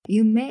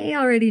You may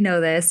already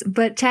know this,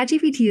 but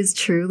ChatGPT is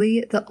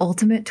truly the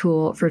ultimate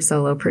tool for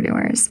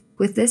solopreneurs.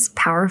 With this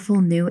powerful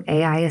new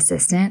AI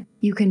assistant,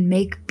 you can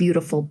make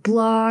beautiful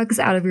blogs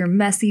out of your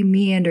messy,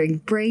 meandering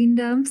brain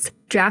dumps,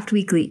 draft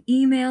weekly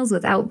emails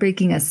without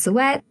breaking a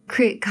sweat,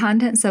 create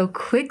content so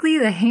quickly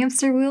the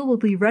hamster wheel will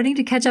be running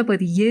to catch up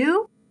with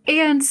you,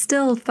 and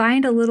still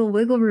find a little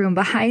wiggle room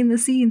behind the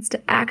scenes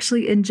to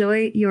actually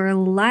enjoy your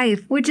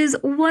life, which is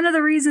one of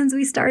the reasons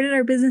we started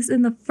our business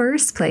in the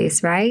first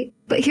place, right?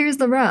 But here's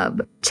the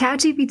rub.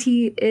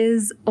 ChatGPT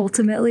is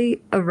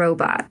ultimately a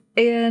robot,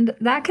 and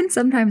that can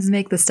sometimes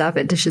make the stuff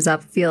it dishes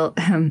up feel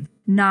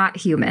not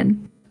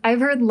human.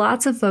 I've heard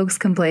lots of folks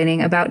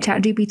complaining about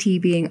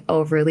ChatGPT being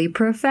overly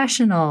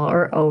professional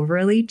or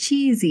overly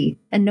cheesy,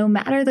 and no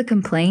matter the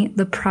complaint,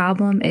 the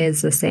problem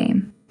is the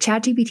same.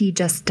 ChatGPT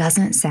just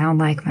doesn't sound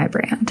like my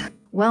brand.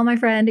 Well, my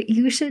friend,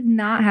 you should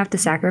not have to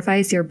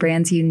sacrifice your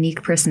brand's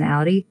unique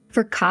personality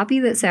for copy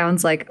that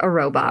sounds like a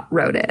robot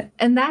wrote it.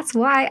 And that's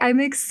why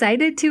I'm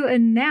excited to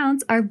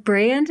announce our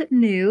brand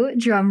new,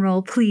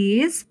 drumroll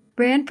please,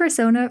 Brand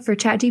Persona for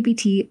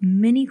ChatGPT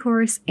mini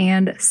course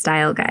and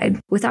style guide.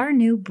 With our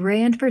new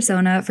Brand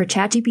Persona for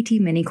ChatGPT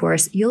mini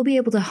course, you'll be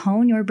able to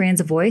hone your brand's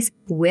voice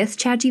with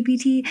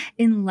ChatGPT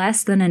in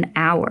less than an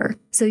hour.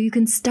 So you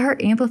can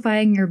start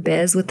amplifying your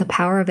biz with the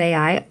power of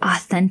AI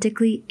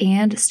authentically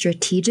and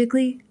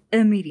strategically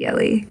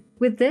immediately.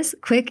 With this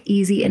quick,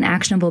 easy, and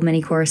actionable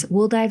mini course,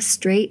 we'll dive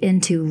straight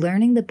into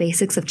learning the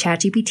basics of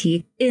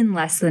ChatGPT in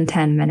less than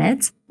 10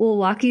 minutes. We'll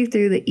walk you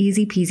through the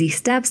easy peasy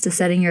steps to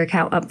setting your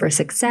account up for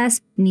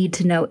success, need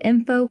to know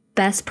info,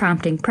 best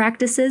prompting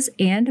practices,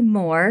 and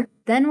more.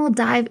 Then we'll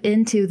dive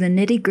into the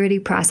nitty gritty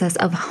process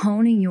of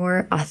honing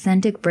your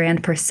authentic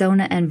brand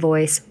persona and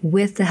voice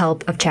with the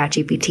help of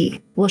ChatGPT.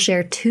 We'll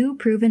share 2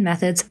 proven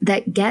methods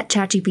that get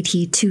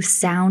ChatGPT to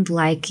sound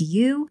like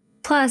you,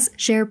 plus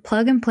share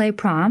plug-and-play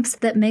prompts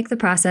that make the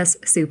process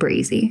super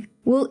easy.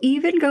 We'll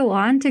even go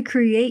on to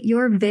create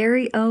your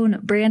very own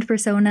brand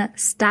persona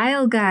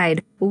style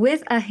guide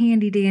with a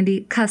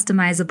handy-dandy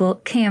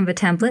customizable Canva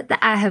template that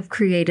I have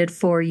created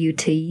for you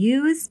to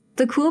use.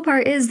 The cool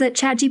part is that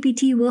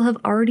ChatGPT will have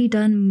already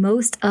done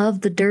most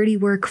of the dirty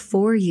work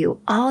for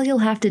you. All you'll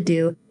have to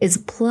do is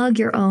plug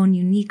your own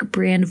unique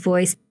brand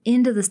voice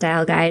into the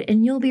style guide,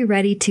 and you'll be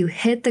ready to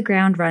hit the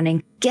ground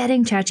running,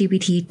 getting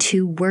ChatGPT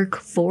to work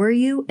for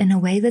you in a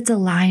way that's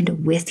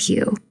aligned with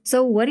you.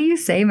 So what do you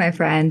say, my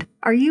friend?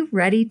 Are you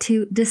ready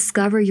to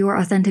discover your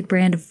authentic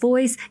brand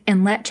voice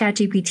and let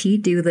ChatGPT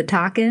do the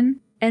talking?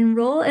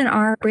 Enroll in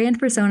our Brand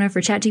Persona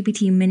for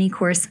ChatGPT mini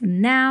course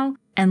now,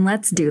 and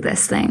let's do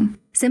this thing.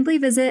 Simply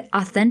visit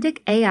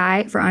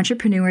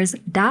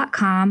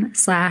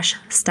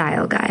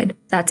AuthenticAIForEntrepreneurs.com/style guide.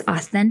 That's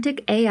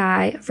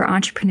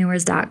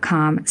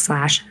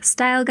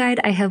AuthenticAIForEntrepreneurs.com/style guide.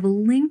 I have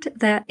linked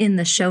that in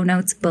the show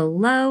notes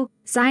below.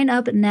 Sign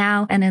up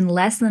now, and in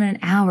less than an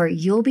hour,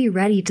 you'll be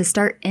ready to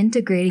start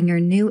integrating your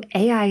new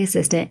AI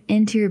assistant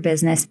into your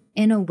business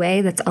in a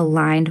way that's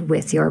aligned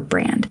with your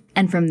brand.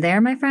 And from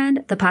there, my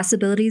friend, the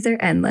possibilities are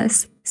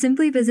endless.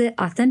 Simply visit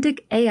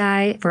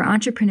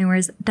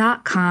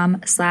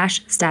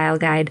AuthenticAIForEntrepreneurs.com/style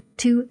guide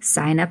to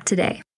sign up today.